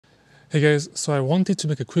Hey guys, so I wanted to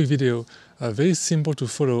make a quick video, very simple to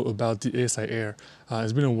follow about the ASIair.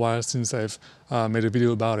 It's been a while since I've made a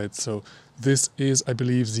video about it, so this is, I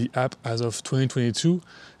believe, the app as of 2022,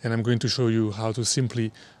 and I'm going to show you how to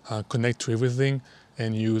simply connect to everything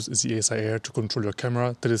and use the ASIair to control your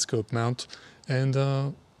camera, telescope mount, and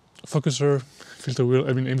focuser, filter wheel,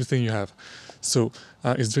 I mean everything you have. So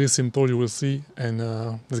it's very simple, you will see, and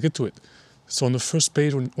let's get to it. So on the first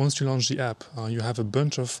page, once you launch the app, you have a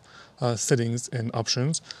bunch of settings and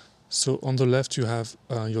options. So on the left you have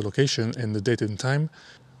your location and the date and time,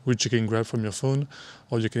 which you can grab from your phone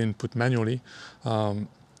or you can input manually.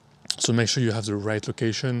 So make sure you have the right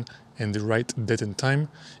location and the right date and time.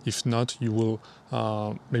 If not, you will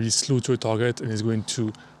maybe slew to a target and it's going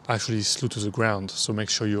to actually slew to the ground. So make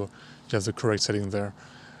sure you have the correct setting there.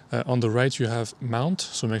 On the right you have mount,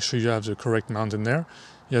 so make sure you have the correct mount in there.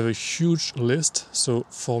 You have a huge list, so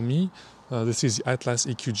for me this is the Atlas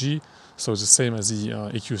EQG, so it's the same as the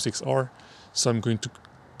EQ6R. So I'm going to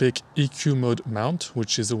pick EQ mode mount,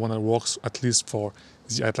 which is the one that works at least for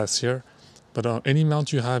the Atlas here. But any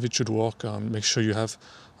mount you have, it should work. Make sure you have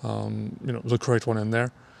the correct one in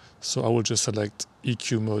there. So I will just select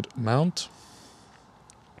EQ mode mount.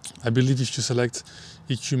 I believe if you select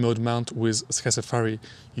EQ mode mount with Sky Safari,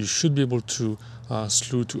 you should be able to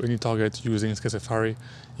slew to any target using Sky Safari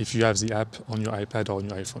if you have the app on your iPad or on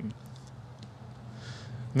your iPhone.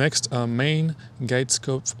 Next, main guide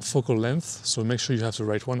scope focal length, so make sure you have the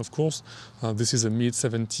right one, of course. This is a mid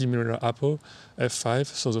 70mm Apo f5,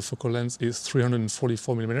 so the focal length is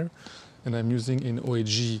 344mm, and I'm using in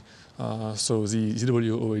OAG, so the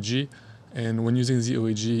ZWO ASIair. And when using the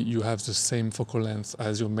OAG, you have the same focal length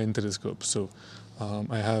as your main telescope. So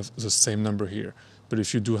I have the same number here. But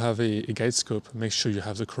if you do have a guide scope, make sure you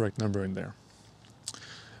have the correct number in there.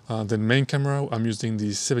 Then main camera, I'm using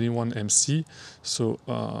the 71MC. So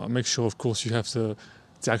make sure, of course, you have the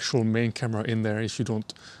actual main camera in there. If you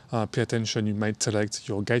don't pay attention, you might select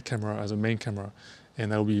your guide camera as a main camera,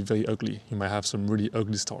 and that will be very ugly. You might have some really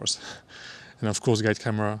ugly stars. And of course, guide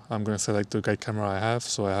camera, I'm going to select the guide camera I have.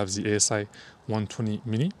 So I have the ASI 120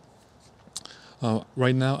 Mini.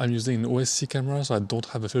 Right now I'm using an OSC camera, so I don't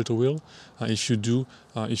have a filter wheel. If you do,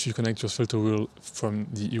 if you connect your filter wheel from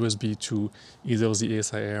the USB to either the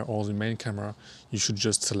ASIair or the main camera, you should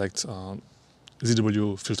just select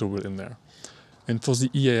ZWO filter wheel in there. And for the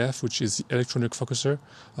EAF, which is the electronic focuser,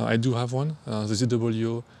 I do have one, the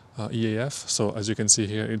ZWO EAF. So as you can see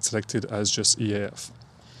here, it's selected as just EAF.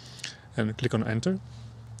 And click on enter.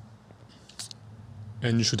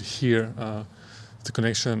 And you should hear the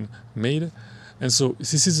connection made. And so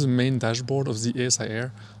this is the main dashboard of the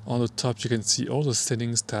ASIair. On the top you can see all the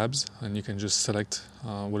settings tabs and you can just select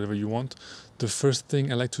whatever you want. The first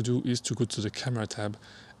thing I like to do is to go to the camera tab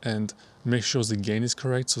and make sure the gain is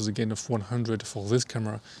correct. So the gain of 100 for this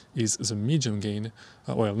camera is the medium gain,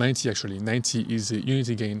 well 90 actually, 90 is the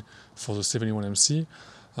unity gain for the 71MC.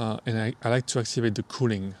 And I like to activate the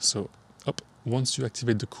cooling. So once you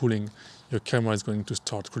activate the cooling, your camera is going to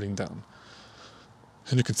start cooling down.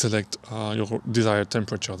 And you can select your desired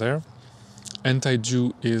temperature there.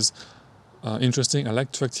 Anti-dew is interesting. I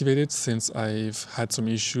like to activate it since I've had some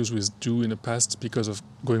issues with dew in the past because of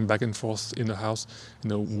going back and forth in the house,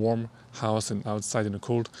 in a warm house and outside in the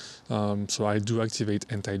cold. So I do activate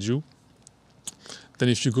anti-dew. Then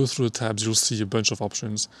if you go through the tabs, you'll see a bunch of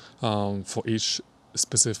options for each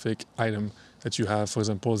specific item that you have. For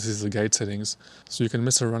example, this is the guide settings, so you can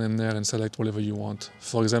mess around in there and select whatever you want.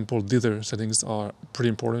 For example, dither settings are pretty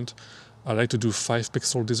important. I like to do 5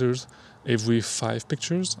 pixel dithers every 5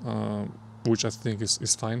 pictures, which I think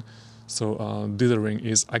is fine. So dithering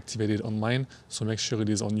is activated on mine, so make sure it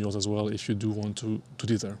is on yours as well if you do want to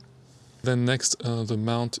dither. Then next, the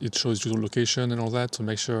mount, it shows you the location and all that, so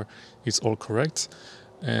make sure it's all correct.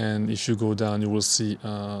 And if you go down, you will see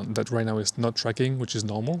that right now it's not tracking, which is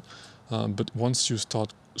normal. But once you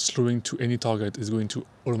start slewing to any target, it's going to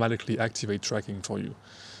automatically activate tracking for you.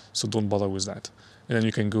 So don't bother with that. And then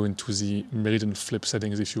you can go into the meridian flip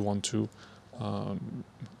settings if you want to.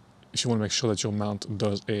 If you want to make sure that your mount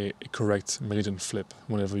does a correct meridian flip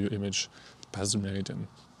whenever you image past the meridian.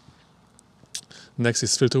 Next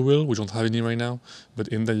is filter wheel. We don't have any right now, but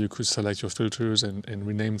in there you could select your filters and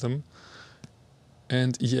rename them.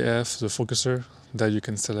 And EAF, the focuser, there you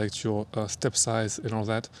can select your step size and all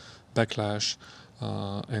that, backlash,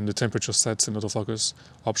 and the temperature sets and autofocus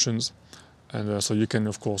options. And so you can,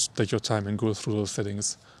 of course, take your time and go through those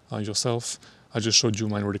settings yourself. I just showed you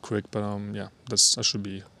mine really quick, but yeah, that should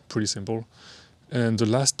be pretty simple. And the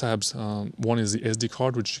last tabs, one is the SD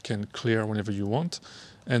card, which you can clear whenever you want.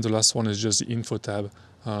 And the last one is just the info tab,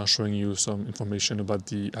 showing you some information about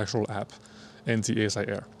the actual app and the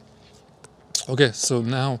ASIair. Okay, so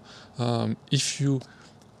now if you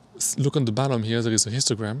look on the bottom here, there is a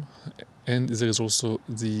histogram, and there is also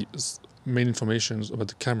the main information about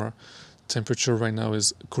the camera. Temperature right now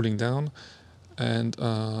is cooling down, and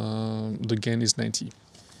the gain is 90.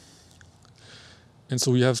 And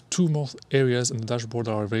so we have two more areas in the dashboard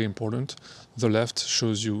that are very important. The left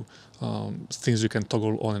shows you things you can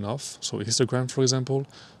toggle on and off. So histogram, for example,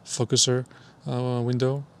 focuser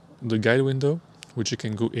window, the guide window, which you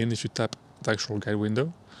can go in if you tap the actual guide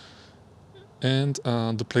window. And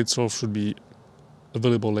the plate solve should be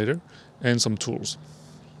available later, and some tools.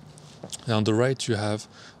 And on the right you have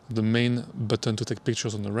the main button to take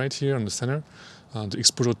pictures on the right here in the center, the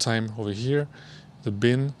exposure time over here, the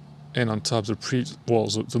bin, and on top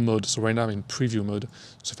the mode. So right now I'm in preview mode,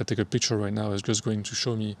 so if I take a picture right now, it's just going to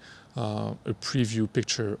show me a preview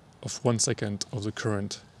picture of 1 second of the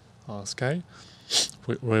current sky,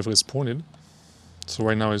 wherever it's pointed. So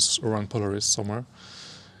right now it's around Polaris somewhere.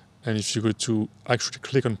 And if you go to actually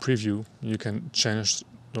click on preview, you can change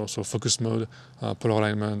also focus mode, polar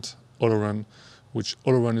alignment, auto run, which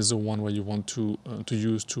auto run is the one where you want to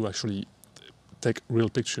use to actually take real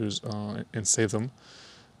pictures and save them,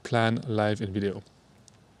 plan, live, and video.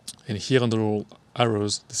 And here on the little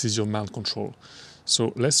arrows, this is your mount control.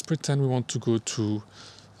 So let's pretend we want to go to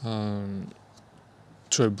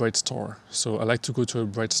a bright star. So I like to go to a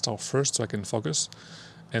bright star first so I can focus,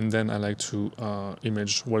 and then I like to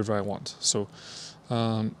image whatever I want. So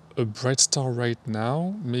a bright star right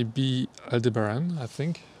now may be Aldebaran, I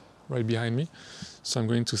think, right behind me. So I'm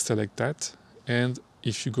going to select that, and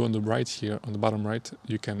if you go on the right here, on the bottom right,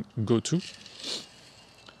 you can go to.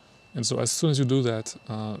 And so as soon as you do that,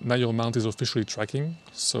 now your mount is officially tracking,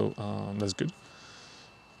 so that's good.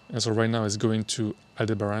 And so right now it's going to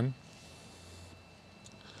Aldebaran.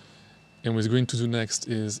 And what it's going to do next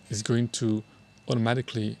is it's going to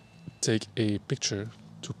automatically take a picture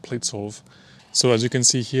to plate solve. So as you can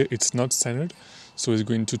see here, it's not centered, so it's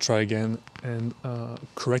going to try again and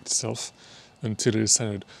correct itself until it is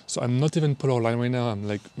centered. So I'm not even polar aligned right now, I'm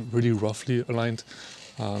like really roughly aligned,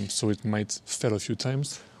 so it might fail a few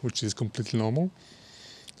times, which is completely normal.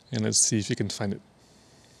 And let's see if you can find it.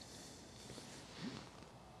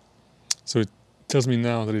 So it tells me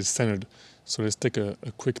now that it's centered. So let's take a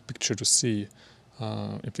quick picture to see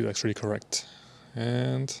if it's actually correct.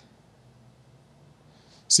 And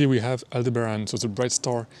see, we have Aldebaran, so it's a bright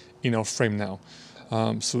star in our frame now.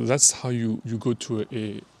 So that's how you go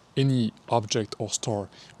to any object or star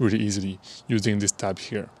really easily using this tab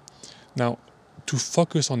here. Now, to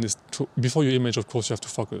focus on this, before you image, of course, you have to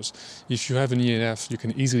focus. If you have an ENF, you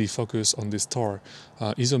can easily focus on this star,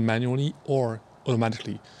 either manually or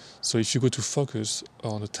automatically. So if you go to focus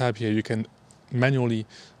on the tab here, you can manually,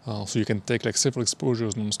 so you can take like several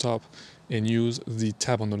exposures non-stop and use the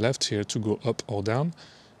tab on the left here to go up or down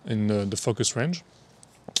in the focus range,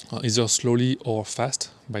 either slowly or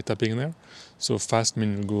fast by tapping in there. So fast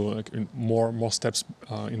means you go like more steps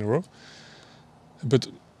in a row. But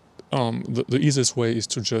the easiest way is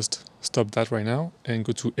to just stop that right now and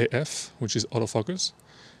go to AF, which is autofocus,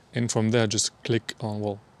 and from there just click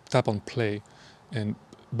on, tap on play, and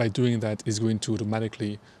by doing that it's going to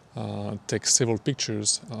automatically take several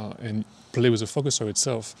pictures and play with the focuser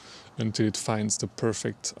itself until it finds the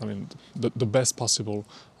perfect, the best possible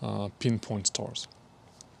pinpoint stars.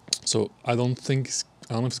 So I don't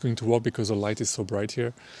know if it's going to work because the light is so bright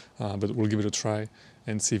here, but we'll give it a try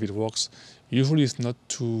and see if it works. Usually it's not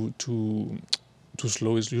too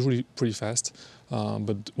slow, it's usually pretty fast,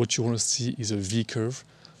 but what you want to see is a V curve.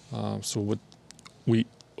 So what we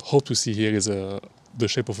hope to see here is the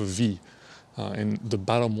shape of a V, and the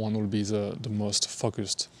bottom one will be the most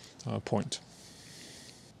focused point.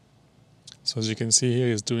 So as you can see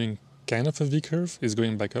here, it's doing kind of a V curve, it's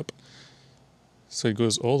going back up. So it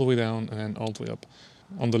goes all the way down and then all the way up.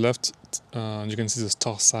 On the left, you can see the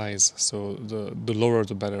star size, so the lower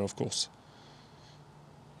the better, of course.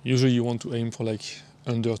 Usually you want to aim for like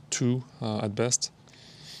under 2 at best.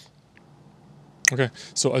 Okay,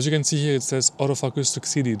 so as you can see here, it says autofocus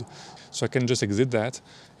succeeded. So I can just exit that,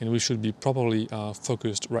 and we should be properly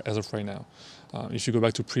focused as of right now. If you go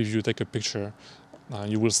back to preview, take a picture,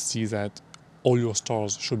 you will see that all your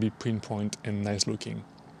stars should be pinpoint and nice looking.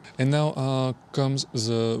 And now comes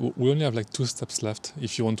we only have like 2 steps left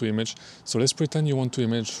if you want to image. So let's pretend you want to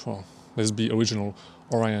image, let's be original,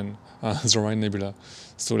 Orion, the Orion Nebula.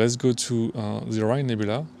 So let's go to the Orion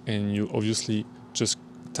Nebula, and you obviously just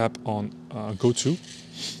tap on go to,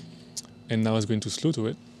 and now it's going to slew to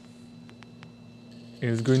it. And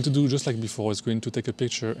it's going to do just like before. It's going to take a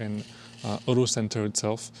picture and auto-center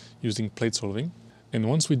itself using plate solving. And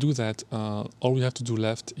once we do that, all we have to do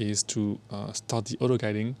left is to start the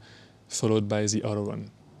auto-guiding, followed by the auto-run.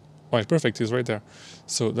 Right, perfect, it's right there.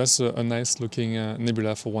 So that's a nice looking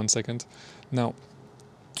nebula for 1 second. Now,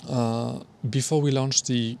 before we launch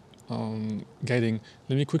the guiding,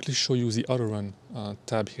 let me quickly show you the auto-run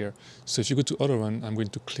tab here. So if you go to auto-run, I'm going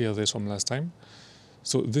to clear this from last time.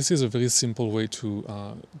 So this is a very simple way to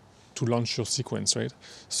launch your sequence, right?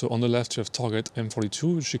 So on the left you have target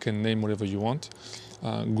M42, which you can name whatever you want.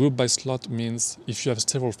 Group by slot means if you have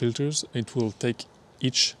several filters, it will take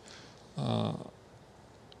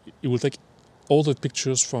all the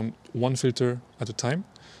pictures from one filter at a time.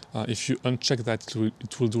 If you uncheck that,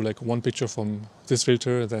 it will do like one picture from this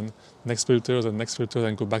filter, then next filter, then next filter,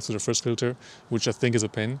 then go back to the first filter, which I think is a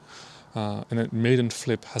pain. And then meridian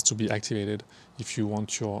flip has to be activated if you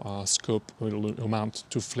want your scope or your mount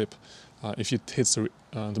to flip if it hits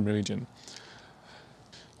the meridian.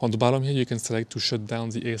 On the bottom here, you can select to shut down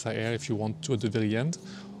the ASIair if you want to at the very end,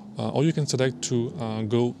 or you can select to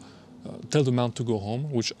tell the mount to go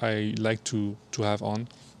home, which I like to have on.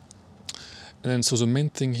 And then so the main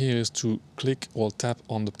thing here is to click or tap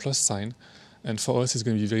on the plus sign, and for us it's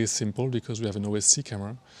going to be very simple because we have an OSC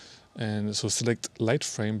camera. And so select light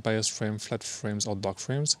frame, bias frame, flat frames or dark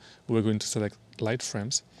frames. We're going to select light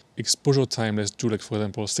frames. Exposure time, let's do like for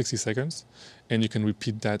example 60 seconds, and you can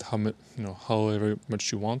repeat that however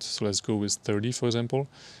much you want. So let's go with 30 for example,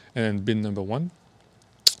 and then bin number 1.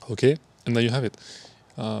 Okay, and there you have it.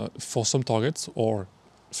 For some targets or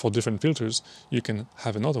for different filters, you can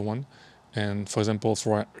have another one. And for example,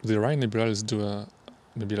 for the Orion Nebula, let's do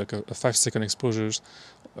maybe like a 5-second exposures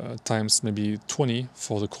times maybe 20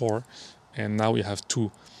 for the core, and now we have 2.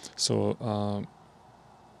 So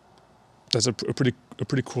that's a pretty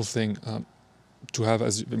cool thing to have.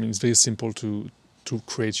 It's very simple to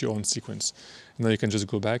create your own sequence. And now you can just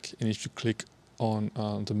go back, and if you click on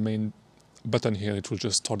the main button here, it will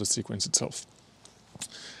just start the sequence itself.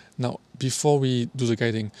 Now, before we do the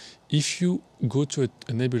guiding, if you go to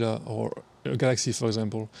a nebula or a galaxy, for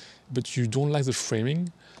example, but you don't like the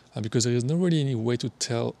framing, because there is not really any way to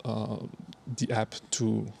tell the app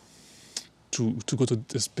to go to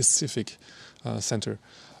the specific center.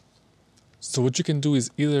 So what you can do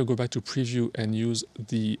is either go back to preview and use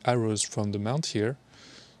the arrows from the mount here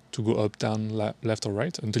to go up, down, left or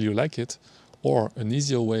right until you like it, or an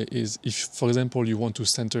easier way is if, for example, you want to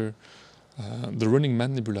center the Running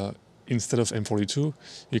Man Nebula instead of M42,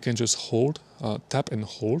 you can just hold, tap and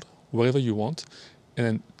hold wherever you want, and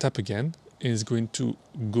then tap again, and it's going to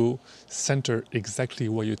go center exactly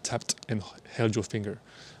where you tapped and held your finger.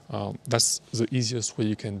 That's the easiest way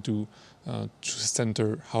you can do to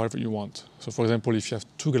center however you want. So for example, if you have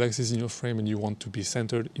 2 galaxies in your frame and you want to be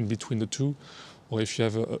centered in between the 2, or if you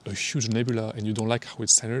have a huge nebula and you don't like how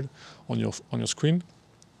it's centered on your screen,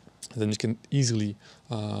 then you can easily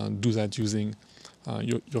do that using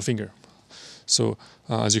your finger. So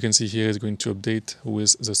as you can see here, it's going to update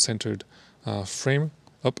with the centered frame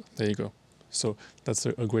up. There you go. So that's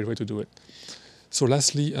a great way to do it. So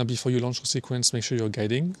lastly, before you launch your sequence, make sure you're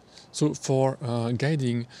guiding. So for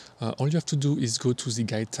guiding, all you have to do is go to the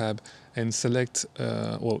guide tab and select,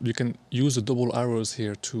 you can use the double arrows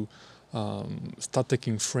here to start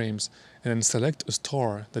taking frames, and then select a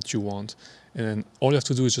star that you want. And then all you have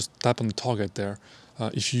to do is just tap on the target there.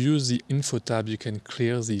 If you use the info tab, you can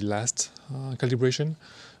clear the last calibration,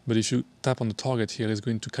 but if you tap on the target here, it's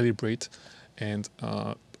going to calibrate and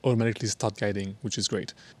automatically start guiding, which is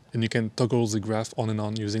great. And you can toggle the graph on and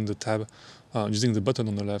on using the tab, using the button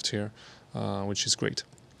on the left here, which is great.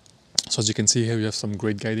 So as you can see here, we have some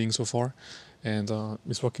great guiding so far, and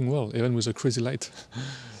it's working well, even with a crazy light.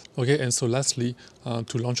 Okay, and so lastly,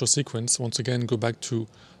 to launch your sequence, once again, go back to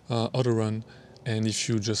auto run, and if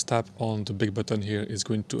you just tap on the big button here, it's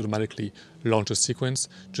going to automatically launch a sequence.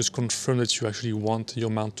 Just confirm that you actually want your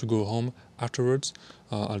mount to go home afterwards.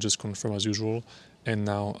 I'll just confirm as usual. And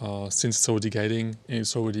now, since it's already guiding and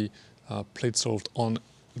it's already plate solved on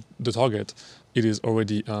the target, it is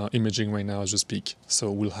already imaging right now as we speak.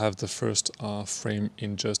 So we'll have the first frame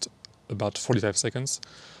in just about 45 seconds.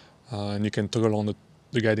 And you can toggle on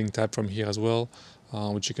the guiding tab from here as well,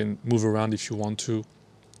 which you can move around if you want to.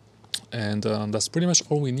 And that's pretty much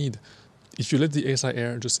all we need. If you let the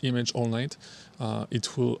ASIair just image all night,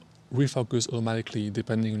 it will refocus automatically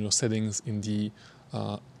depending on your settings in the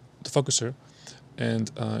focuser,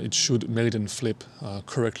 and it should meridian flip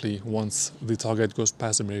correctly once the target goes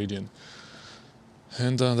past the meridian.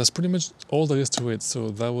 And that's pretty much all there is to it. So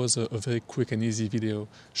that was a very quick and easy video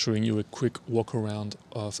showing you a quick walk around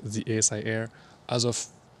of the ASIair as of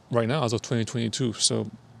right now, as of 2022. So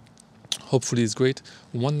hopefully it's great.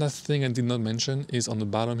 One last thing I did not mention is on the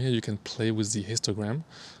bottom here, you can play with the histogram.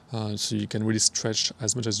 So you can really stretch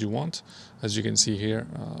as much as you want. As you can see here,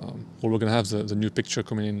 we're going to have the new picture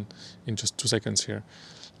coming in just 2 seconds here.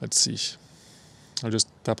 Let's see. I'll just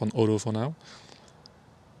tap on auto for now.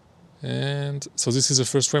 And so this is the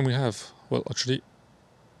first frame we have. Well, actually,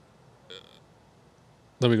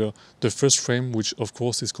 there we go. The first frame, which of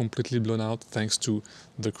course is completely blown out thanks to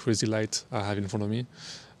the crazy light I have in front of me.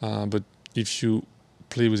 But if you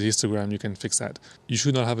play with the histogram, you can fix that. You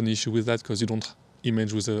should not have an issue with that because you don't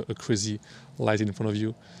image with a crazy light in front of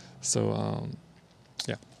you. So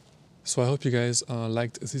yeah. So I hope you guys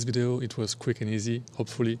liked this video. It was quick and easy,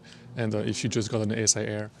 hopefully. And if you just got an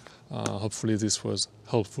ASIair, hopefully this was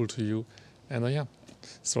helpful to you. And yeah,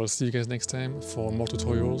 so I'll see you guys next time for more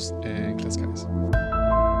tutorials and clear skies.